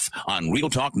Jeff on Real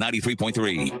Talk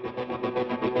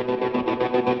 93.3.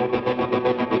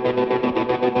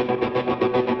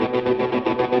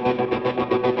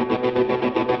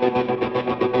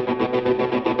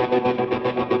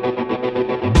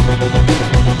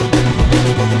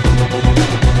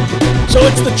 So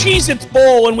it's the CHEEZ-IT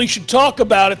Bowl, and we should talk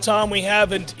about it, Tom. We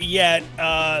haven't yet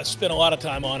spent a lot of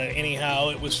time on it.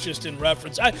 Anyhow, it was just in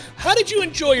reference. How did you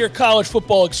enjoy your college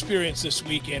football experience this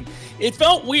weekend? It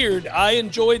felt weird. I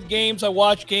enjoyed games. I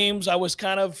watched games. I was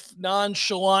kind of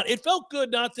nonchalant. It felt good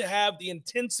not to have the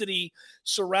intensity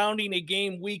surrounding a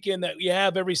game weekend that you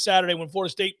have every Saturday when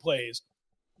Florida State plays.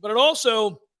 But it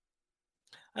also,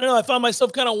 I don't know, I found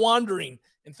myself kind of wandering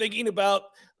and thinking about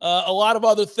a lot of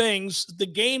other things. The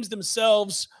games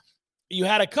themselves, you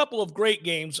had a couple of great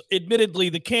games. Admittedly,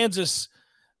 the Kansas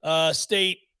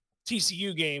State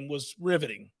TCU game was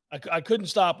riveting. I couldn't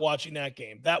stop watching that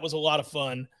game. That was a lot of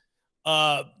fun.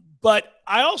 But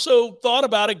I also thought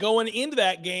about it going into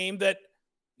that game that,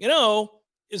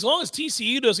 as long as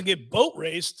TCU doesn't get boat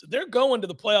raced, they're going to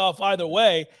the playoff either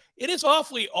way. It is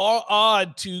awfully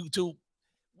odd to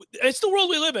it's the world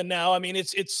we live in now. I mean,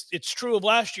 it's true of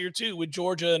last year too with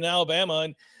Georgia and Alabama,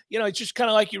 and it's just kind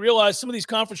of like you realize some of these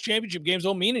conference championship games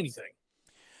don't mean anything.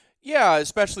 Yeah,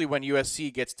 especially when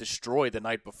USC gets destroyed the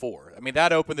night before. I mean,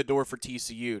 that opened the door for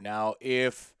TCU. Now,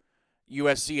 if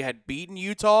USC had beaten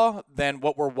Utah, then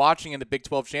what we're watching in the Big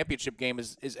 12 championship game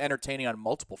is entertaining on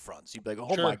multiple fronts. You'd be like,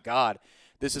 oh Sure. My God,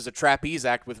 this is a trapeze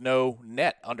act with no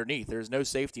net underneath. There's no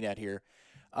safety net here.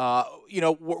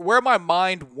 Where my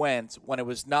mind went when I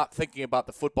was not thinking about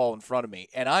the football in front of me,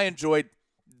 and I enjoyed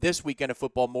this weekend of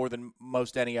football more than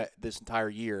most any this entire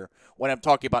year when I'm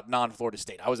talking about non-Florida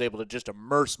State. I was able to just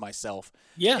immerse myself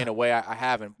in a way I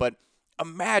haven't. But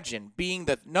imagine being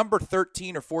the number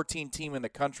 13 or 14 team in the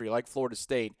country like Florida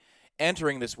State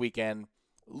entering this weekend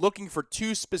looking for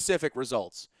two specific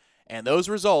results. And those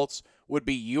results would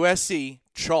be USC,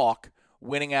 chalk,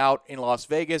 winning out in Las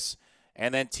Vegas,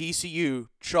 and then TCU,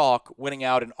 chalk, winning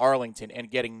out in Arlington and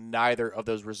getting neither of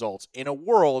those results in a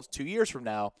world 2 years from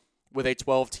now with a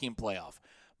 12-team playoff.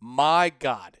 My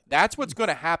God, that's what's going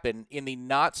to happen in the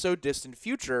not-so-distant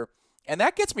future And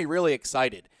that gets me really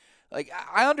excited. Like,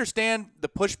 I understand the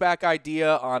pushback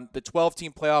idea on the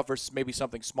 12-team playoff versus maybe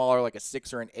something smaller like a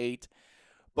 6 or an 8.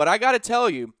 But I got to tell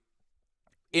you,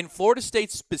 in Florida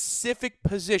State's specific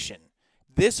position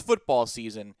this football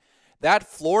season, that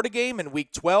Florida game in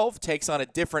Week 12 takes on a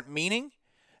different meaning,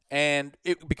 and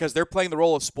because they're playing the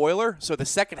role of spoiler. So the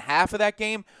second half of that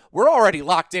game, we're already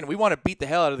locked in. We want to beat the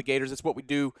hell out of the Gators. That's what we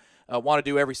do. Want to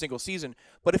do every single season.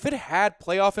 But if it had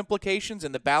playoff implications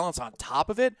and the balance on top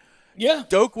of it,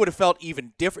 Doak would have felt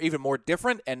even more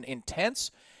different and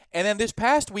intense. And then this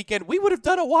past weekend, we would have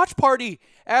done a watch party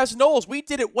as Noles. We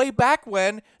did it way back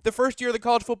when, the first year of the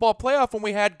college football playoff, when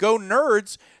we had Go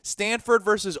Nerds, Stanford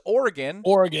versus Oregon.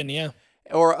 Oregon, yeah.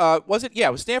 Or was it? Yeah,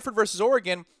 it was Stanford versus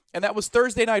Oregon, and that was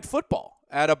Thursday Night Football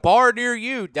at a bar near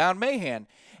you down Mahan.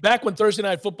 Back when Thursday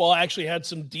Night Football actually had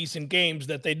some decent games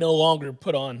that they no longer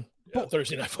put on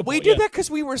Thursday Night Football. We did that because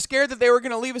we were scared that they were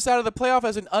going to leave us out of the playoff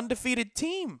as an undefeated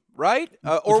team, right?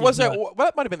 Or was that? Well,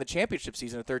 that might have been the championship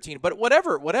season of 13. But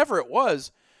whatever it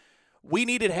was, we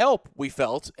needed help, we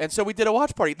felt, and so we did a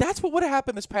watch party. That's what would have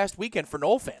happened this past weekend for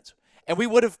Nole fans, and we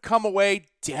would have come away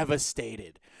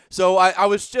devastated. So I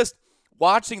was just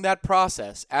watching that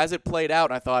process as it played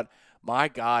out, and I thought, my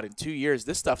God, in 2 years,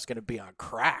 this stuff's going to be on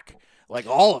crack, like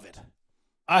all of it.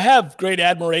 I have great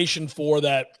admiration for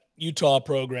that Utah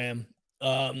program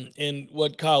and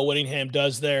what Kyle Whittingham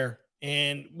does there.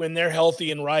 And when they're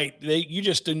healthy and right, you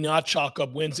just do not chalk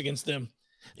up wins against them.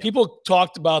 Yep. People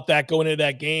talked about that going into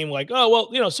that game, like, oh,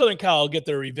 well, Southern Cal will get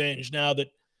their revenge now that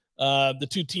the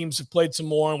two teams have played some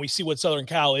more and we see what Southern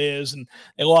Cal is. And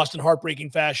they lost in heartbreaking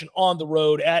fashion on the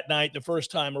road at night the first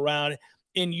time around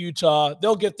in Utah.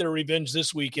 They'll get their revenge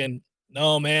this weekend.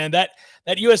 No, man, that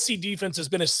USC defense has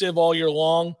been a sieve all year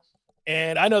long.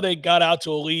 And I know they got out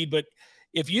to a lead, but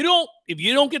if you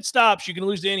don't get stops, you can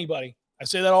lose to anybody. I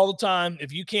say that all the time.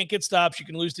 If you can't get stops, you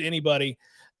can lose to anybody.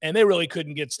 And they really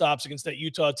couldn't get stops against that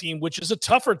Utah team, which is a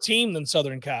tougher team than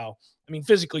Southern Cal. I mean,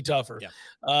 physically tougher.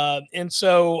 Yeah. And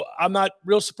so I'm not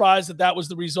real surprised that was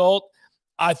the result.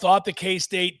 I thought the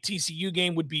K-State TCU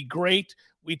game would be great.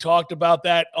 We talked about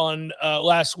that on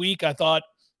last week. I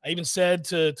even said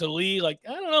to Lee, like,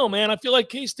 I don't know, man. I feel like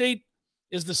K-State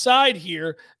is the side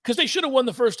here because they should have won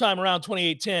the first time around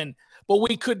 28-10, but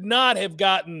we could not have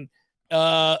gotten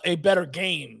a better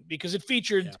game because it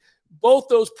featured both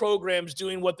those programs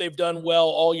doing what they've done well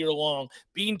all year long,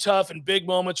 being tough in big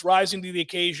moments, rising to the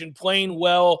occasion, playing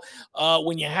well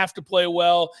when you have to play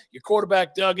well. Your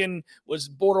quarterback, Duggan, was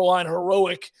borderline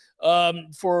heroic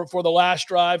for the last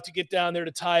drive to get down there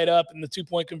to tie it up in the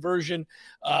 2-point conversion.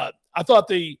 I thought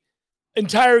the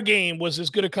entire game was as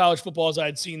good a college football as I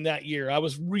had seen that year. I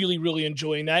was really, really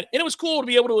enjoying that. And it was cool to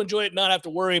be able to enjoy it and not have to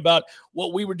worry about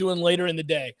what we were doing later in the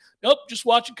day. Nope, just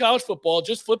watching college football,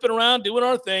 just flipping around, doing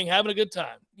our thing, having a good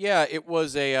time. Yeah, it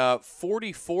was a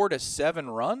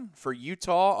 44-7 run for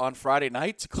Utah on Friday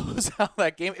night to close out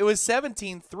that game. It was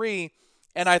 17-3,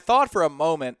 and I thought for a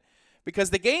moment,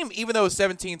 because the game, even though it was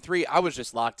 17-3, I was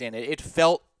just locked in. It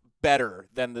felt better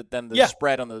than the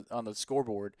spread on the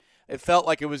scoreboard. It felt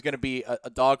like it was going to be a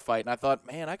dogfight, and I thought,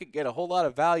 man, I could get a whole lot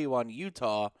of value on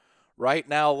Utah right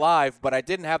now live, but I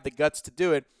didn't have the guts to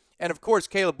do it. And, of course,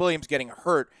 Caleb Williams getting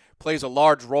hurt plays a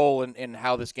large role in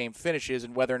how this game finishes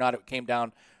and whether or not it came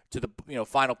down to the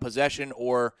final possession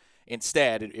or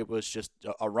instead it was just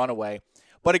a runaway.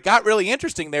 But it got really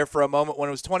interesting there for a moment when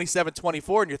it was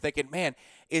 27-24, and you're thinking, man,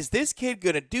 is this kid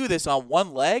going to do this on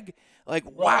one leg? Like,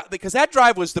 wow, because that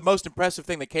drive was the most impressive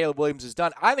thing that Caleb Williams has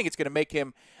done. I think it's going to make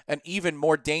him an even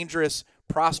more dangerous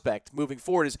prospect moving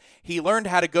forward as he learned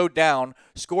how to go down,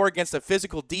 score against a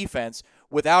physical defense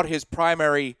without his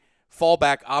primary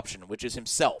fallback option, which is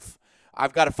himself.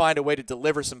 I've got to find a way to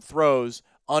deliver some throws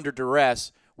under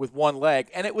duress with one leg.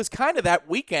 And it was kind of that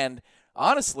weekend,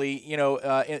 honestly,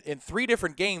 in 3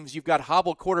 different games, you've got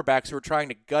hobbled quarterbacks who are trying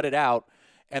to gut it out,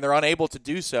 and they're unable to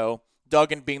do so.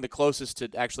 Duggan being the closest to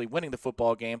actually winning the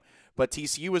football game. But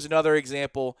TCU was another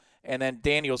example, and then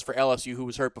Daniels for LSU, who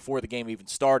was hurt before the game even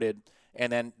started. And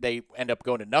then they end up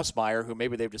going to Nussmeier, who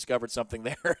maybe they've discovered something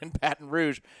there in Baton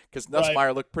Rouge because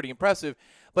Nussmeier looked pretty impressive.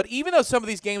 But even though some of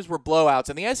these games were blowouts,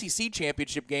 and the SEC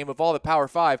championship game of all the Power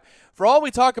 5, for all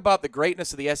we talk about the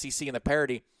greatness of the SEC and the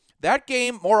parity, that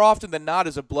game more often than not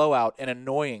is a blowout and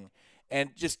annoying.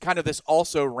 And just kind of this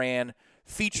also ran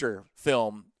feature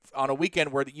film on a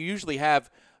weekend where you usually have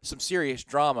some serious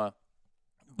drama.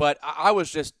 But I was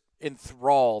just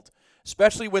enthralled,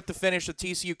 especially with the finish of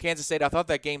TCU Kansas State. I thought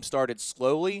that game started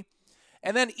slowly.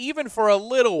 And then even for a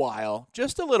little while,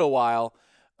 just a little while,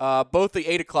 both the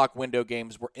 8 o'clock window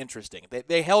games were interesting.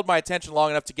 They held my attention long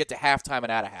enough to get to halftime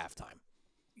and out of halftime.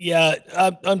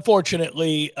 Yeah,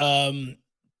 unfortunately,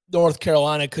 North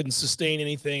Carolina couldn't sustain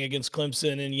anything against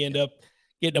Clemson, and you end up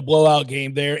getting a blowout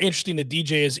game there. Interesting that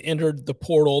DJ has entered the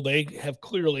portal. They have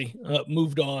clearly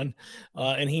moved on,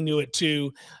 and he knew it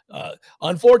too.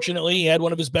 Unfortunately, he had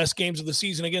one of his best games of the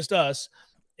season against us,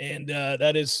 and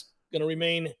that is going to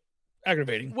remain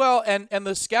aggravating. Well, and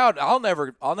the scout, I'll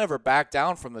never back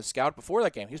down from the scout before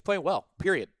that game. He was playing well,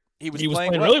 period. He was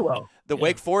playing really well. The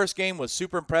Wake Forest game was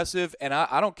super impressive, and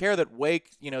I don't care that Wake,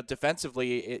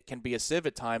 defensively it can be a sieve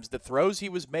at times. The throws he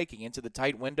was making into the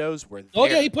tight windows were there. Oh,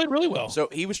 yeah, he played really well. So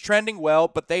he was trending well,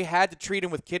 but they had to treat him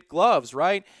with kid gloves,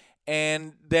 right?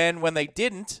 And then when they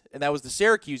didn't, and that was the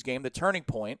Syracuse game, the turning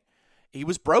point, he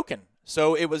was broken.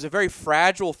 So it was a very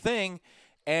fragile thing,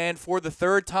 and for the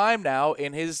third time now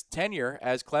in his tenure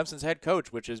as Clemson's head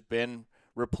coach, which has been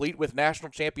replete with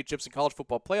national championships and college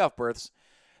football playoff berths,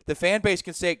 the fan base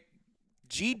can say,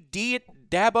 GD it,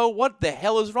 Dabo, what the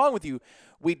hell is wrong with you?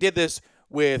 We did this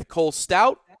with Cole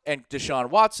Stout and Deshaun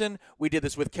Watson. We did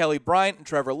this with Kelly Bryant and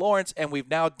Trevor Lawrence, and we've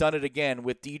now done it again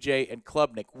with DJ and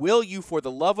Klubnik. Will you, for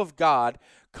the love of God,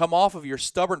 come off of your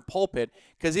stubborn pulpit?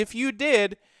 Because if you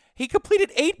did, he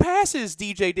completed 8 passes,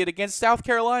 DJ did, against South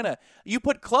Carolina. You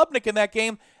put Klubnik in that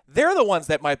game, they're the ones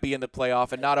that might be in the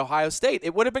playoff and not Ohio State.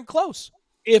 It would have been close.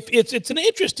 If it's an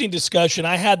interesting discussion.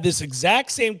 I had this exact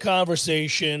same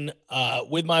conversation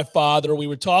with my father. We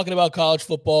were talking about college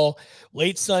football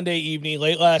late Sunday evening,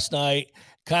 late last night,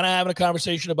 kind of having a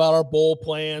conversation about our bowl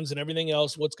plans and everything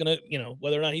else, what's going to,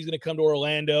 whether or not he's going to come to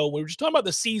Orlando. We were just talking about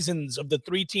the seasons of the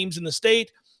 3 teams in the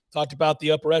state, talked about the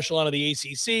upper echelon of the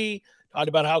ACC, talked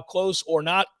about how close or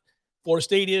not Florida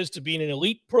State is to being an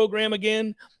elite program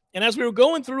again. And as we were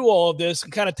going through all of this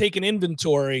and kind of taking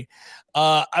inventory,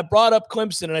 I brought up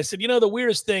Clemson, and I said, the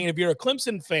weirdest thing, if you're a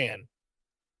Clemson fan,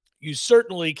 you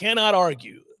certainly cannot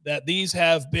argue that these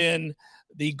have been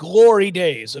the glory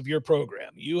days of your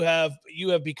program. You have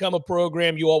become a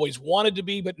program you always wanted to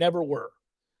be but never were.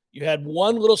 You had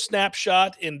one little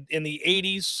snapshot in the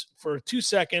 80s for 2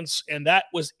 seconds, and that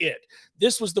was it.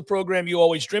 This was the program you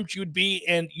always dreamt you'd be,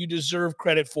 and you deserve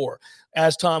credit for.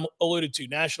 As Tom alluded to,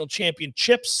 national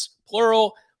championships,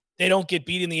 plural. They don't get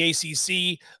beat in the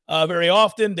ACC very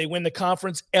often. They win the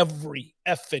conference every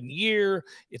effing year.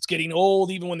 It's getting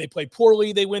old. Even when they play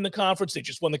poorly, they win the conference. They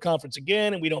just won the conference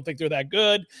again, and we don't think they're that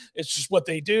good. It's just what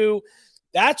they do.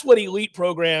 That's what elite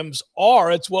programs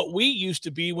are. It's what we used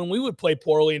to be when we would play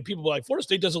poorly, and people were like, Florida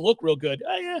State doesn't look real good.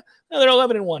 Oh, yeah, no, they're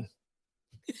 11-1.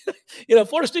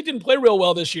 Florida State didn't play real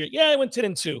well this year. Yeah, they went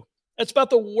 10-2. That's about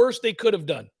the worst they could have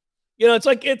done.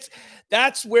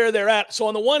 That's where they're at. So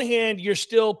on the one hand, you're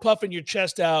still puffing your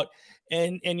chest out,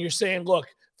 and you're saying, look,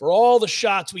 for all the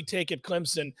shots we take at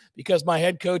Clemson, because my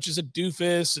head coach is a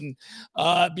doofus,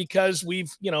 and because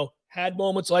we've had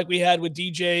moments like we had with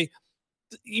DJ,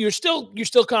 you're still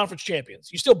conference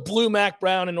champions. You still blew Mac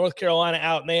Brown and North Carolina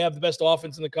out, and they have the best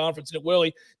offense in the conference, and it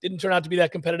really didn't turn out to be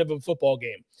that competitive of a football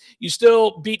game. You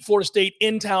still beat Florida State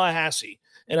in Tallahassee,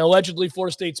 and allegedly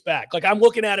Florida State's back. Like, I'm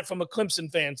looking at it from a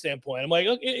Clemson fan standpoint. I'm like,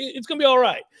 okay, it's going to be all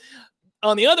right.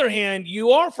 On the other hand,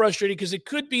 you are frustrated because it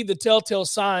could be the telltale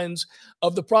signs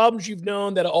of the problems you've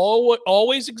known that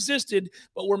always existed,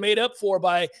 but were made up for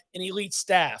by an elite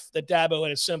staff that Dabo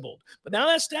had assembled. But now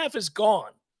that staff is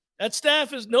gone. That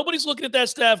staff nobody's looking at that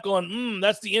staff going,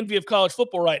 that's the envy of college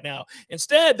football right now.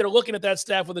 Instead, they're looking at that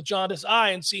staff with a jaundiced eye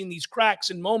and seeing these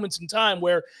cracks and moments in time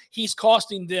where he's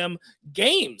costing them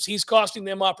games. He's costing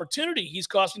them opportunity. He's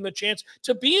costing them a chance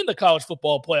to be in the college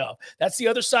football playoff. That's the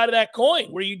other side of that coin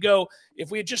where you go,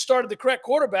 if we had just started the correct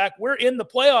quarterback, we're in the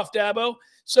playoff, Dabo.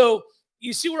 So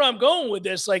you see where I'm going with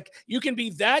this? Like, you can be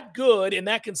that good and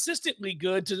that consistently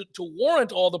good to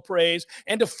warrant all the praise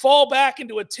and to fall back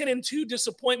into a 10-2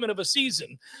 disappointment of a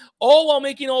season, all while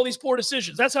making all these poor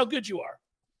decisions. That's how good you are.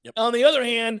 Yep. On the other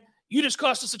hand, you just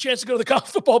cost us a chance to go to the college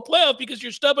football playoff because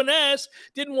your stubborn ass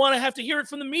didn't want to have to hear it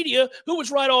from the media, who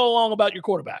was right all along about your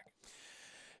quarterback.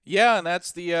 Yeah, and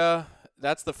that's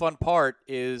the fun part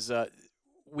is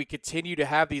we continue to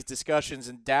have these discussions,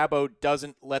 and Dabo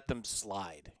doesn't let them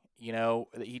slide.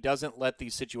 He doesn't let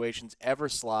these situations ever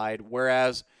slide,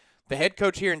 whereas the head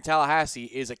coach here in Tallahassee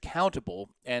is accountable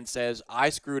and says,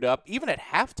 I screwed up, even at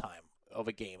halftime of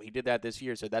a game. He did that this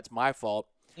year, so that's my fault.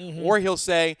 Mm-hmm. Or he'll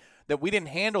say that we didn't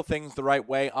handle things the right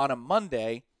way on a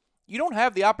Monday. You don't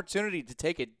have the opportunity to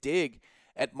take a dig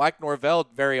at Mike Norvell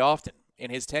very often in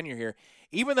his tenure here,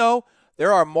 even though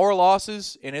there are more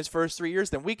losses in his first 3 years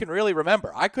than we can really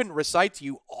remember. I couldn't recite to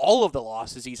you all of the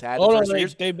losses he's had in the first 3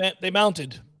 years. They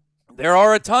mounted. There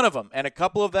are a ton of them, and a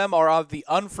couple of them are of the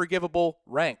unforgivable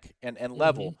rank and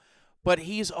level, but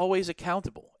he's always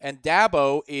accountable. And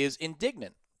Dabo is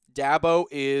indignant Dabo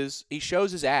he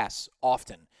shows his ass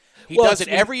often. He does it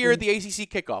every year at the ACC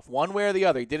kickoff, one way or the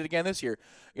other. He did it again this year.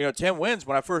 10 wins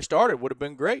when I first started would have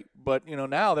been great, but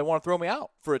now they want to throw me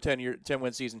out for a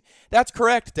 10-win season. That's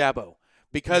correct, Dabo,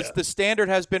 because the standard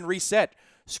has been reset.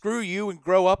 Screw you and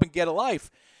grow up and get a life.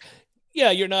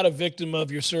 Yeah, you're not a victim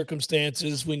of your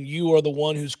circumstances when you are the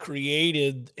one who's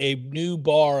created a new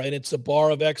bar, and it's a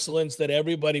bar of excellence that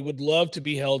everybody would love to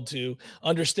be held to,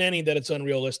 understanding that it's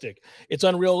unrealistic. It's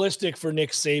unrealistic for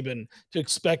Nick Saban to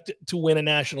expect to win a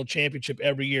national championship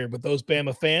every year. But those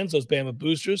Bama fans, those Bama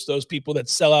boosters, those people that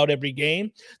sell out every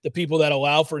game, the people that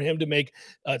allow for him to make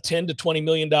 $10 to $20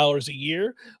 million a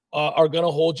year, are going to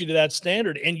hold you to that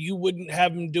standard, and you wouldn't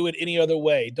have them do it any other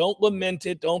way. Don't lament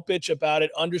it. Don't bitch about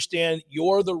it. Understand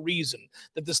you're the reason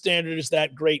that the standard is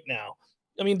that great now.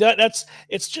 I mean,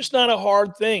 it's just not a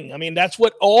hard thing. I mean, that's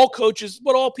what all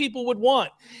people would want.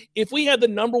 If we had the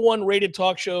number one rated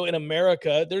talk show in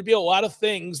America, there'd be a lot of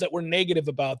things that were negative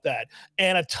about that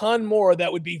and a ton more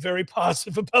that would be very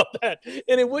positive about that.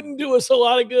 And it wouldn't do us a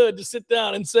lot of good to sit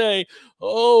down and say,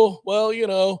 oh, well,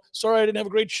 sorry I didn't have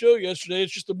a great show yesterday.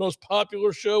 It's just the most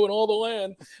popular show in all the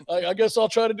land. I guess I'll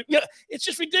try to do. Yeah, it's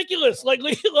just ridiculous. Like,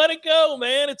 let it go,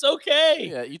 man. It's okay.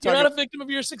 Yeah, you're not a victim of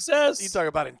your success. You talk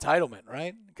about entitlement,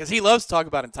 right? Because he loves to talk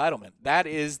about entitlement. That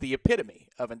is the epitome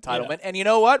of entitlement. Yeah. And you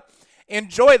know what?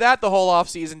 Enjoy that the whole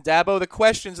offseason, Dabo. The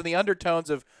questions and the undertones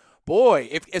of,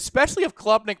 especially if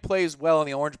Klubnik plays well in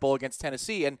the Orange Bowl against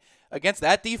Tennessee, and against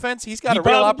that defense, he's got a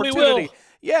real opportunity. Will.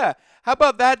 Yeah. How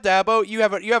about that, Dabo? You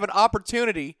have an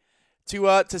opportunity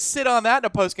to sit on that in a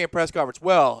postgame press conference.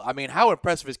 Well, I mean, how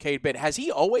impressive has Cade been? Has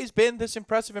he always been this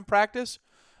impressive in practice?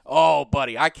 Oh,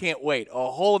 buddy, I can't wait.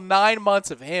 A whole 9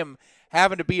 months of him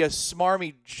having to be a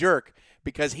smarmy jerk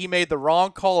because he made the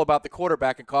wrong call about the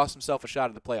quarterback and cost himself a shot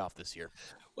at the playoff this year.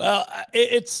 Well,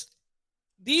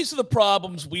 these are the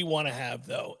problems we want to have,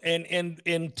 though.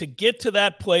 And to get to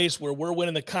that place where we're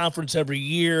winning the conference every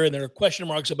year and there are question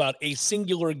marks about a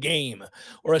singular game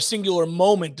or a singular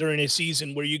moment during a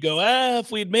season where you go, if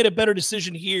we had made a better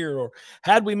decision here, or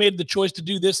had we made the choice to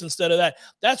do this instead of that,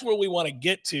 that's where we want to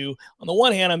get to. On the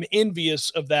one hand, I'm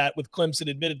envious of that with Clemson,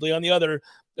 admittedly. On the other,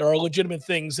 there are legitimate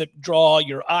things that draw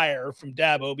your ire from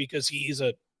Dabo because he's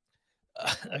a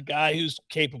guy who's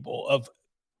capable of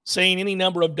saying any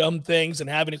number of dumb things and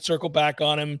having it circle back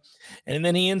on him. And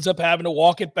then he ends up having to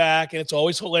walk it back, and it's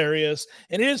always hilarious.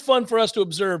 And it is fun for us to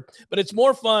observe, but it's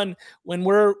more fun when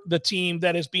we're the team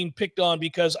that is being picked on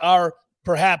because our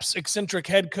perhaps eccentric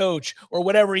head coach or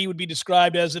whatever he would be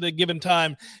described as at a given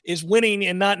time is winning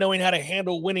and not knowing how to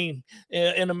handle winning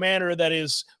in a manner that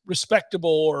is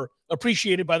respectable or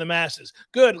appreciated by the masses.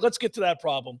 Good. Let's get to that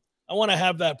problem. I want to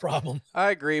have that problem. I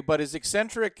agree, but is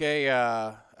eccentric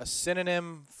a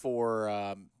synonym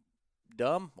for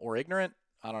dumb or ignorant?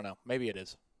 I don't know. Maybe it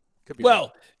is. Could be.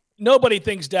 Well, nobody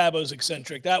thinks Dabo's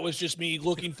eccentric. That was just me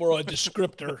looking for a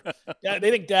descriptor.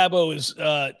 They think Dabo is,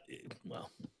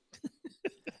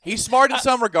 he's smart in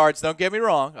some regards. Don't get me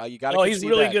wrong. You got to. Oh, he's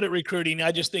really good at recruiting.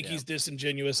 I just think he's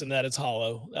disingenuous and that it's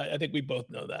hollow. I think we both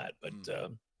know that,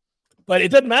 but it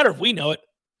doesn't matter if we know it.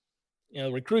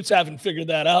 Recruits haven't figured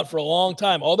that out for a long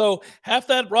time, although half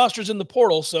that roster's in the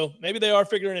portal, so maybe they are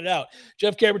figuring it out.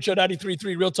 Jeff Cameron Show,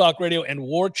 93.3 Real Talk Radio and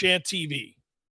War Chant TV.